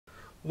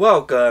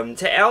Welcome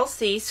to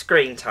LC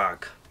Screen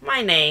Talk.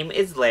 My name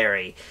is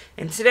Larry,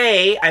 and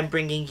today I'm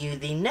bringing you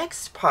the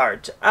next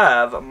part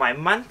of my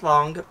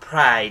month-long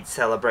Pride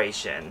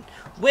celebration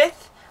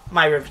with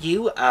my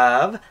review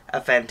of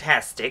A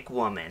Fantastic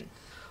Woman.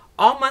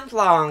 All month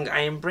long,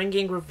 I am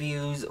bringing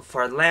reviews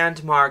for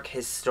landmark,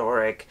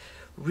 historic,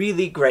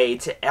 really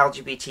great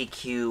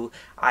LGBTQIA+++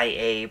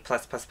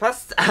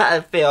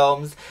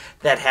 films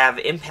that have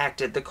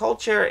impacted the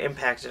culture,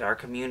 impacted our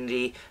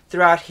community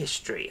throughout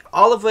history.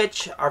 All of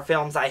which are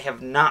films I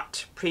have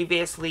not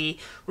previously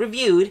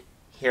reviewed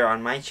here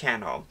on my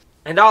channel.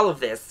 And all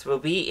of this will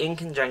be in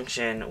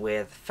conjunction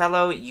with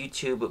fellow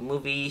YouTube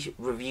movie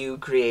review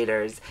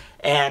creators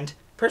and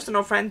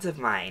personal friends of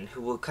mine who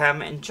will come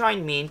and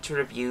join me to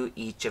review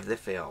each of the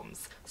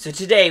films. So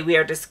today we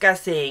are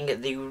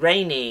discussing the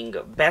reigning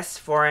Best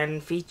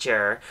Foreign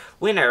Feature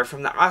winner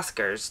from the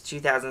Oscars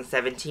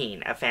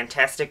 2017, A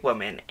Fantastic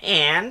Woman.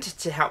 And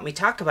to help me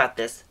talk about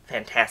this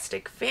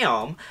fantastic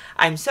film,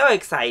 I'm so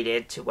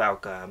excited to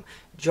welcome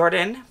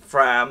Jordan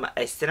from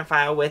A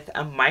Cinephile with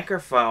a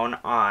Microphone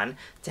on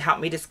to help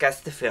me discuss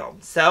the film.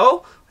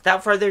 So,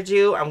 without further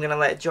ado, I'm going to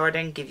let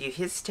Jordan give you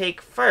his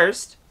take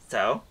first.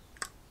 So,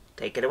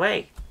 take it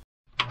away.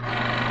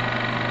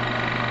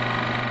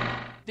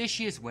 This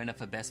year's winner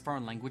for Best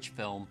Foreign Language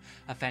Film,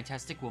 A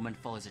Fantastic Woman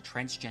follows a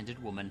transgendered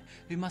woman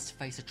who must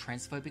face a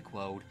transphobic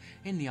world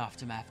in the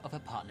aftermath of her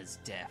partner's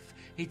death.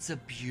 It's a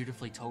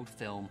beautifully told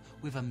film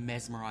with a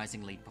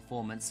mesmerizing lead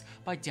performance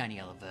by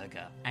Daniela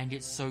Verga. And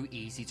it's so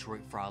easy to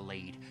root for our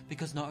lead,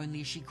 because not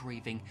only is she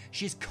grieving,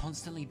 she is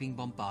constantly being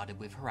bombarded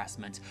with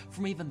harassment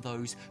from even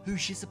those who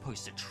she's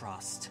supposed to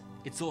trust.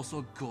 It's also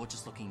a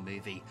gorgeous looking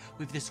movie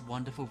with this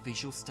wonderful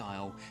visual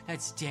style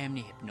that's damn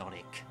near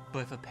hypnotic.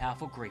 Both a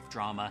powerful grief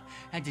drama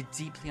and a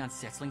deeply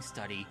unsettling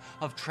study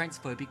of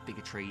transphobic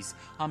bigotries,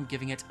 I'm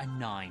giving it a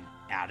 9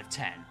 out of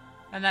 10.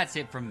 And that's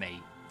it from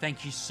me.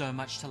 Thank you so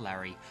much to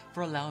Larry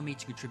for allowing me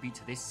to contribute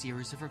to this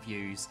series of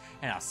reviews,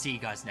 and I'll see you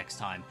guys next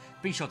time.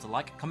 Be sure to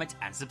like, comment,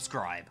 and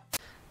subscribe.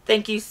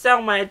 Thank you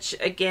so much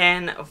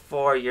again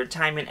for your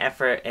time and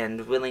effort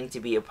and willing to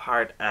be a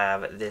part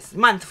of this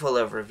month full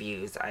of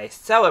reviews. I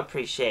so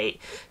appreciate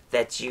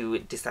that you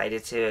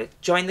decided to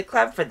join the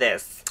club for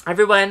this.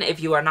 Everyone, if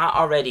you are not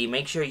already,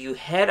 make sure you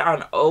head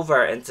on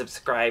over and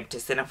subscribe to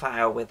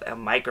Cinephile with a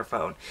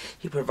Microphone.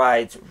 He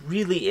provides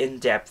really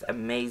in-depth,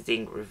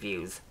 amazing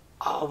reviews,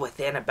 all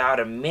within about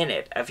a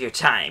minute of your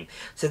time.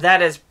 So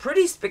that is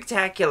pretty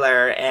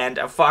spectacular and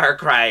a far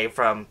cry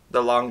from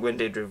the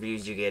long-winded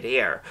reviews you get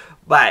here,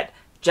 but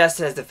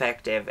just as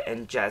effective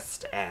and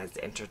just as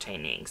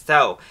entertaining.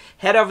 So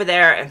head over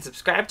there and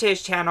subscribe to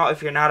his channel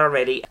if you're not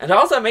already. And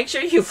also make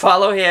sure you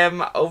follow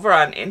him over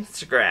on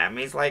Instagram.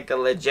 He's like a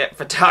legit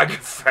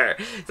photographer.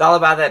 It's all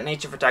about that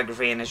nature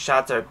photography, and his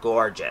shots are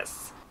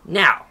gorgeous.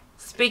 Now,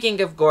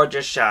 speaking of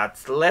gorgeous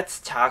shots, let's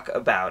talk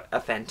about A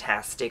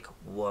Fantastic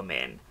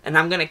Woman. And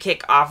I'm gonna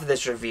kick off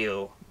this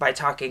review by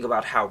talking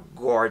about how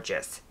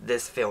gorgeous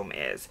this film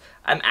is.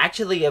 I'm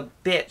actually a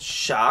bit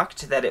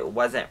shocked that it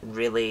wasn't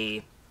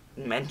really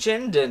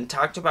mentioned and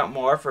talked about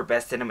more for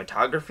Best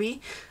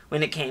Cinematography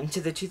when it came to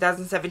the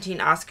 2017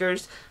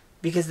 Oscars,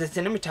 because the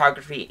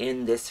cinematography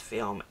in this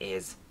film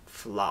is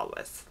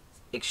flawless.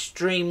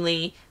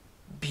 Extremely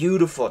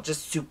beautiful,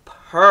 just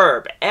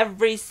superb.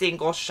 Every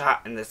single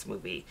shot in this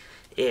movie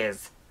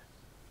is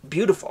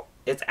beautiful.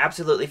 It's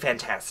absolutely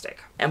fantastic.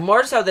 And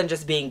more so than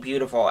just being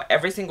beautiful,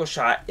 every single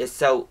shot is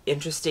so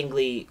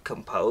interestingly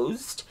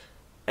composed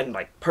and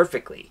like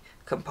perfectly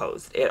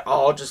composed. It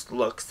all just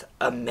looks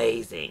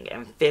amazing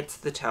and fits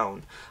the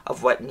tone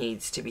of what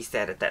needs to be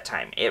said at that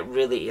time. It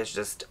really is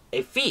just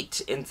a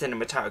feat in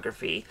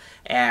cinematography,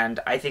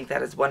 and I think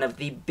that is one of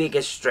the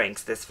biggest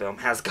strengths this film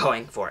has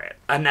going for it.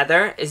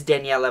 Another is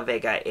Daniela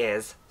Vega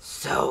is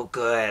so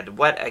good.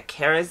 What a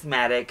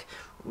charismatic,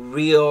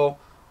 real,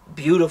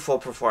 beautiful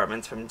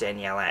performance from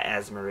Daniela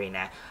as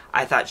Marina.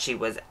 I thought she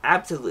was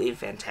absolutely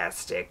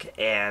fantastic,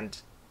 and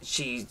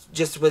she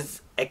just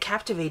was a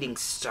captivating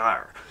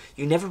star.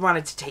 You never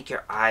wanted to take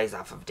your eyes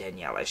off of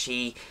Daniela.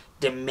 She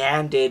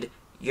demanded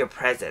your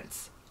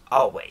presence,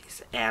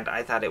 always. And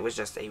I thought it was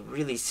just a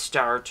really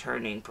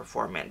star-turning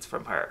performance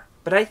from her.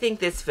 But I think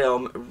this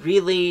film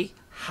really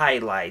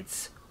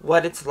highlights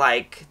what it's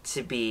like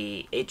to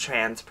be a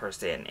trans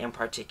person in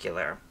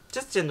particular,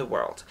 just in the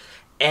world,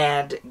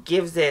 and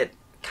gives it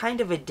kind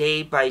of a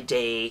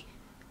day-by-day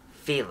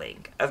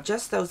feeling of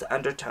just those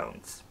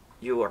undertones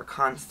you are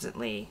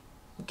constantly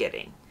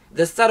getting.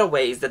 The subtle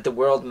ways that the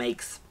world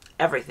makes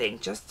everything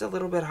just a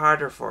little bit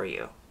harder for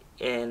you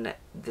in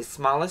the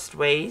smallest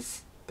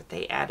ways, but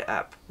they add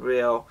up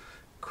real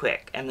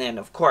quick. And then,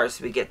 of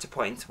course, we get to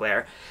points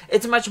where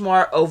it's much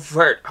more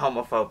overt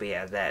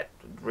homophobia that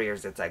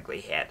rears its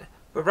ugly head.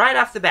 But right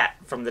off the bat,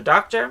 from the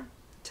doctor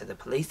to the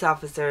police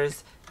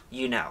officers,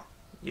 you know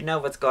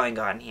what's going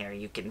on here.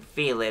 You can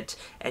feel it,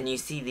 and you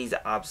see these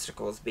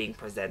obstacles being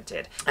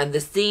presented. And the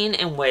scene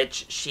in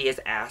which she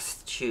is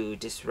asked to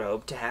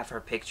disrobe to have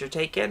her picture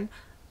taken,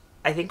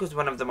 I think was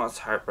one of the most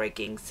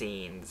heartbreaking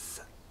scenes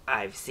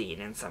I've seen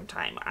in some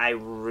time. I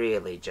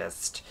really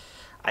just,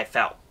 I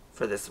felt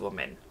for this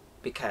woman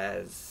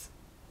because,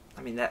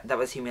 I mean, that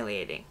was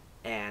humiliating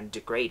and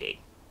degrading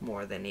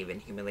more than even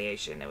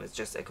humiliation. It was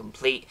just a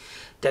complete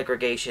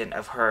degradation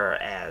of her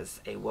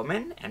as a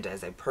woman and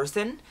as a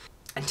person.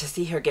 And to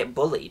see her get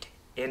bullied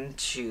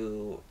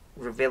into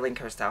revealing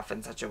herself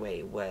in such a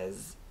way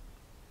was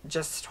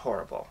just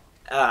horrible.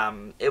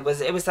 It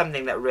was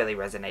something that really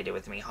resonated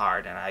with me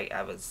hard, and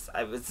I was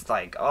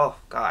like, oh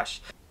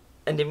gosh.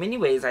 And in many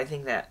ways, I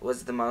think that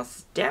was the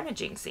most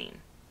damaging scene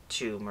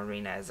to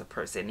Marina as a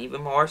person,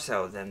 even more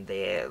so than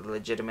the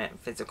legitimate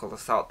physical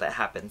assault that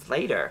happens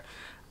later,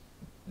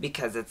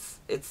 because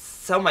it's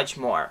so much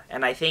more.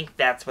 And I think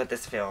that's what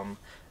this film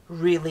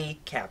really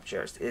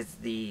captures, is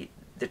the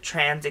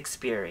trans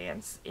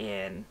experience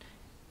in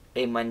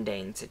a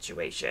mundane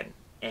situation,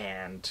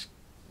 and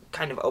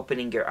kind of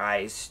opening your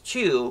eyes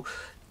to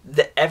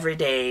the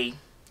everyday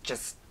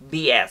just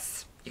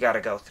BS you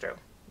gotta go through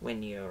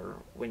when you're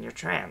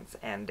trans.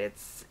 And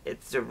it's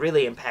a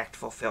really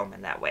impactful film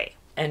in that way.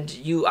 And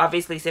you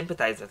obviously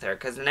sympathize with her,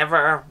 because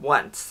never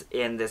once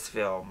in this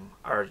film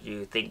are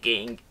you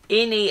thinking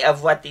any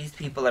of what these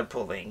people are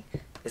pulling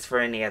is for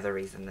any other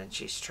reason than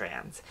she's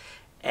trans.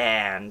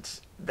 And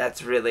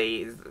that's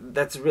really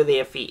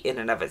a feat in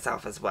and of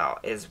itself as well,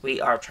 is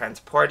we are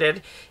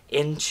transported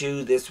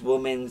into this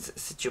woman's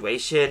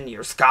situation.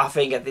 You're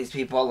scoffing at these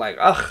people like,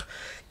 ugh,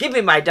 give me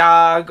my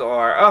dog,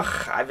 or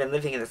ugh, I've been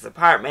living in this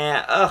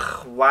apartment,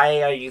 ugh,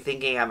 why are you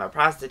thinking I'm a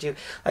prostitute?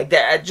 Like,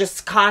 there are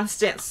just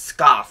constant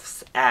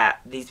scoffs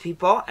at these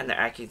people and their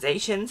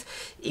accusations.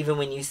 Even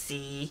when you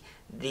see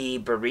the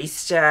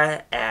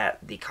barista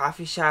at the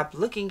coffee shop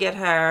looking at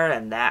her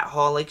and that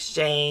whole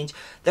exchange,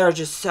 there are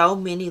just so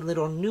many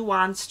little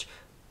nuanced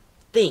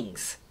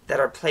things that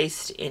are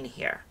placed in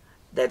here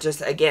that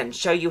just, again,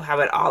 show you how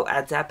it all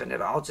adds up, and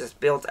it all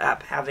just builds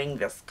up, having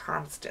this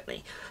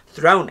constantly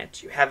thrown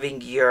at you, having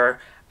your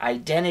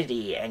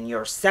identity and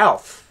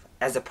yourself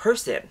as a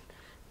person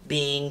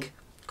being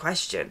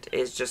questioned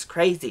is just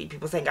crazy.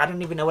 People saying, I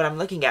don't even know what I'm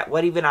looking at.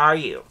 What even are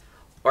you?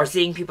 Or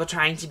seeing people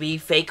trying to be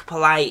fake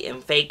polite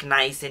and fake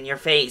nice in your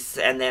face,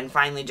 and then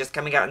finally just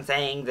coming out and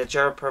saying that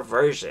you're a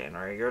perversion,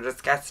 or you're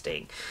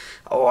disgusting,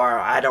 or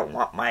I don't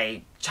want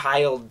my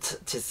child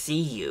to see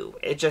you.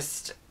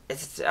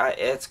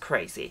 It's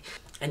crazy.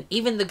 And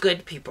even the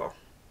good people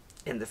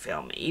in the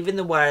film, even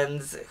the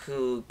ones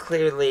who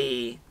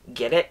clearly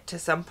get it to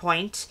some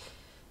point,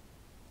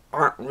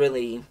 aren't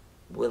really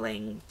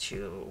willing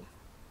to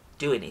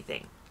do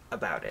anything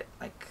about it.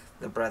 Like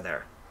the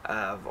brother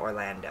of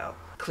Orlando.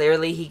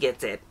 Clearly he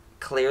gets it.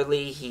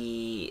 Clearly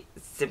he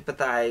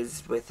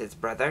sympathized with his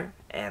brother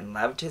and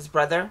loved his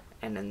brother,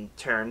 and in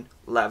turn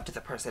loved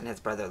the person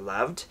his brother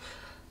loved,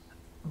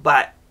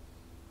 but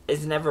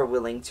is never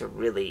willing to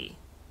really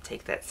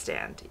take that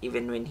stand,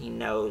 even when he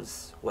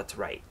knows what's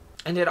right.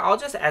 And it all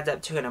just adds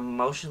up to an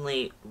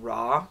emotionally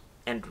raw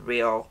and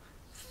real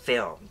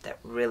film that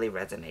really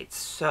resonates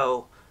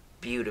so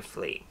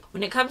beautifully.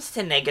 When it comes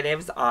to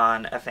negatives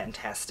on A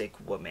Fantastic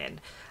Woman,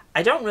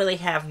 I don't really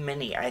have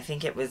many. I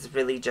think it was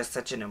really just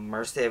such an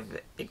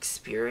immersive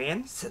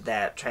experience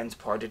that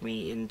transported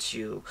me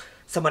into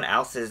someone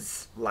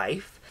else's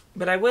life.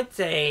 But I would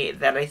say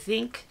that I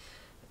think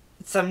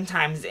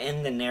sometimes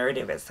in the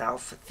narrative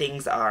itself,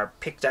 things are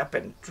picked up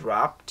and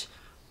dropped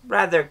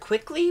rather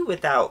quickly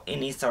without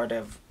any sort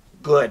of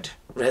good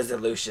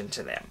resolution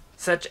to them.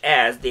 Such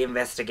as the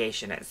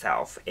investigation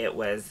itself. It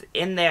was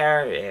in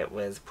there, it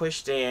was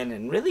pushed in,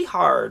 and really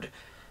hard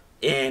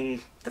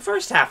in the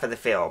first half of the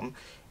film.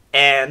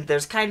 And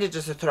there's kind of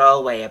just a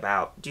throwaway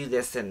about, do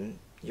this and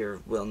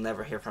we'll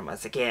never hear from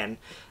us again.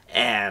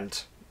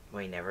 And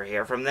we never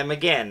hear from them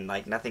again.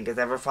 Like, nothing is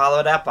ever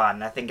followed up on.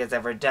 Nothing is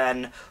ever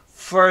done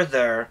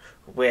further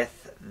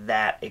with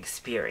that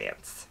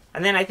experience.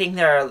 And then I think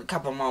there are a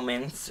couple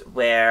moments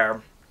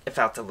where it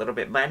felt a little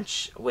bit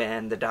much.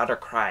 When the daughter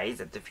cries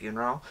at the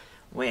funeral,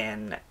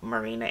 when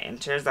Marina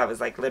enters, I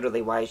was like,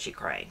 literally, why is she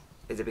crying?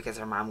 Is it because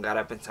her mom got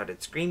up and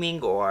started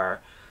screaming,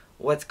 or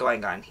what's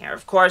going on here?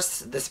 Of course,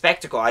 the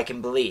spectacle I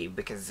can believe,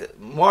 because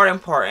more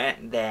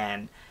important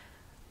than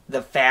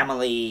the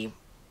family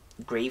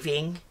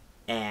grieving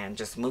and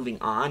just moving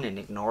on and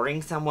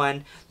ignoring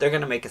someone, they're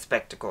going to make a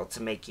spectacle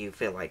to make you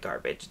feel like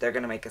garbage. They're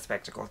going to make a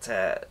spectacle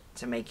to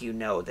make you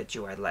know that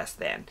you are less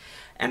than.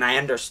 And I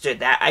understood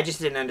that. I just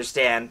didn't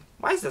understand,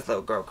 why is this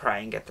little girl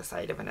crying at the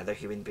sight of another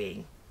human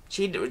being?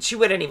 She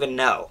wouldn't even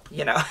know,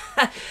 you know.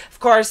 Of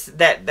course,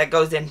 that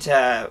goes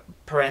into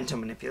parental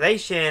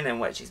manipulation and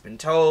what she's been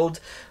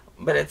told.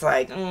 But it's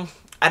like,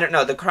 I don't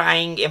know. The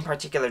crying in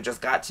particular just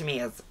got to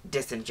me as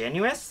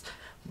disingenuous.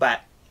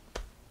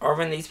 Or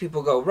when these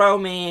people go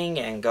roaming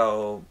and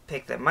go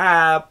pick them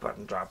up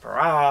and drop her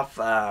off,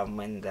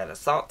 when that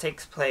assault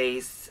takes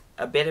place,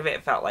 a bit of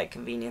it felt like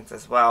convenience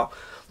as well.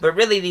 But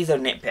really, these are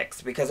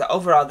nitpicks, because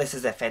overall, this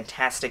is a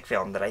fantastic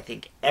film that I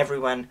think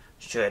everyone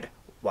should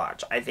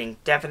watch. I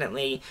think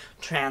definitely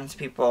trans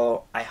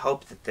people, I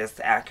hope that this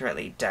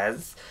accurately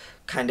does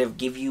kind of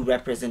give you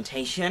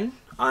representation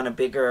on a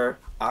bigger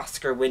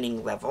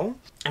Oscar-winning level.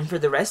 And for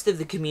the rest of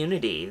the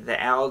community,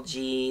 the L,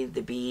 G,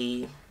 the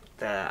B,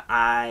 the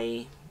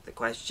I, the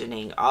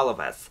questioning, all of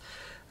us,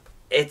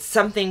 it's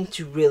something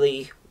to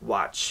really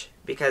watch,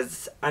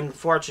 because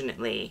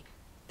unfortunately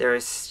there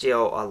is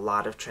still a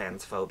lot of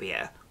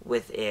transphobia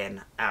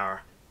within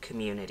our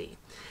community,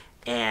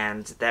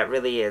 and that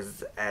really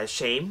is a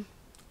shame,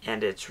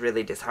 and it's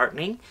really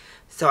disheartening.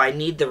 So I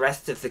need the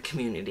rest of the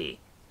community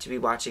to be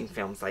watching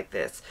films like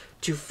this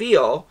to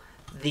feel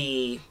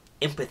the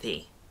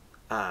empathy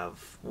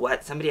of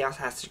what somebody else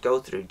has to go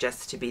through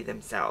just to be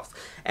themselves,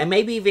 and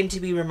maybe even to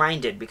be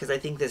reminded, because I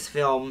think this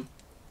film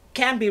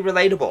can be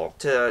relatable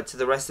to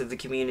the rest of the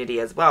community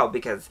as well,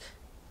 because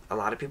a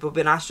lot of people have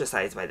been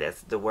ostracized by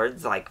this. The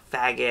words like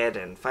faggot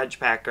and fudge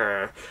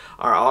packer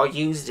are all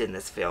used in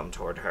this film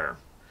toward her.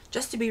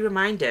 Just to be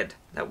reminded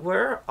that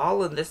we're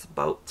all in this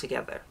boat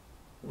together.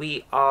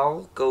 We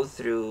all go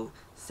through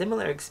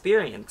similar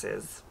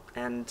experiences,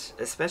 and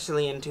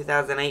especially in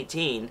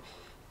 2018,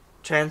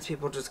 trans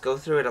people just go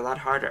through it a lot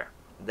harder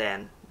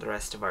than the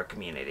rest of our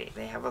community.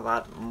 They have a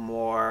lot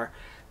more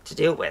to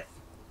deal with,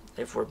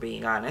 if we're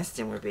being honest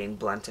and we're being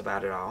blunt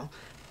about it all.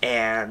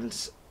 And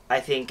I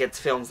think it's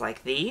films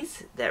like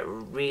these that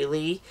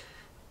really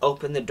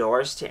open the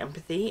doors to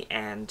empathy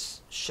and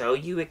show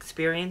you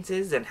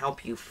experiences and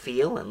help you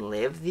feel and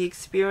live the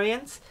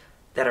experience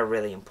that are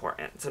really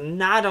important. So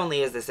not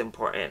only is this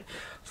important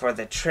for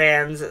the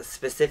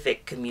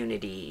trans-specific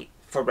community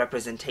for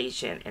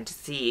representation and to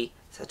see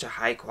such a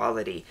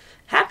high-quality,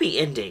 happy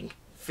ending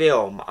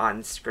film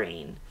on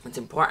screen, it's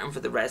important for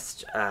the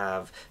rest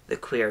of the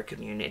queer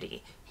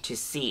community to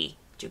see,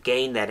 to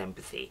gain that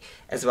empathy,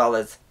 as well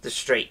as the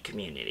straight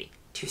community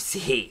to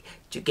see,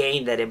 to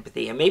gain that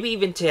empathy, and maybe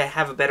even to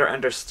have a better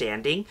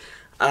understanding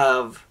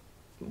of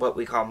what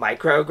we call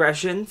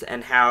microaggressions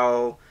and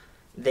how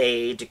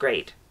they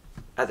degrade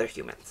other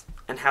humans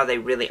and how they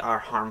really are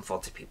harmful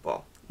to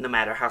people, no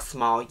matter how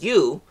small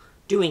you,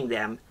 doing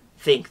them,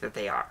 think that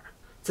they are.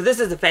 So this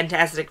is a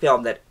fantastic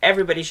film that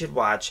everybody should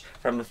watch,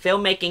 from a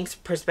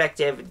filmmaking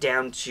perspective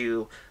down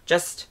to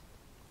just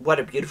what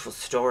a beautiful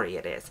story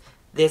it is.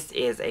 This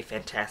is a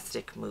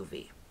fantastic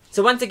movie.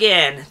 So once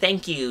again,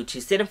 thank you to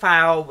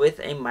Cinephile with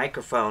a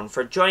Microphone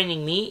for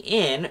joining me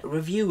in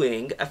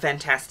reviewing A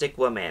Fantastic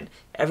Woman.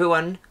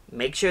 Everyone,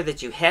 make sure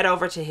that you head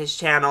over to his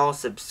channel,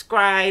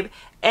 subscribe,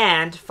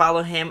 and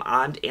follow him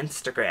on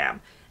Instagram.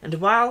 And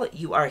while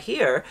you are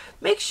here,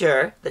 make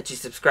sure that you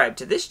subscribe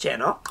to this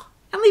channel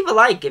and leave a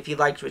like if you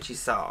liked what you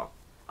saw.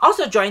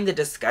 Also join the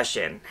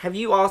discussion. Have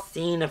you all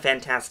seen A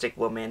Fantastic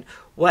Woman?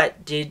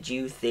 What did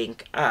you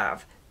think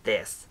of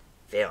this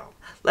film?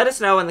 Let us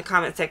know in the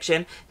comment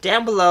section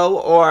down below,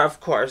 or of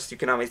course you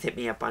can always hit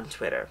me up on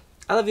Twitter.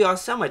 I love you all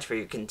so much for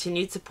your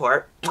continued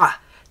support. Mwah!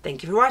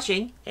 Thank you for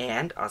watching,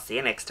 and I'll see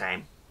you next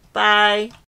time. Bye!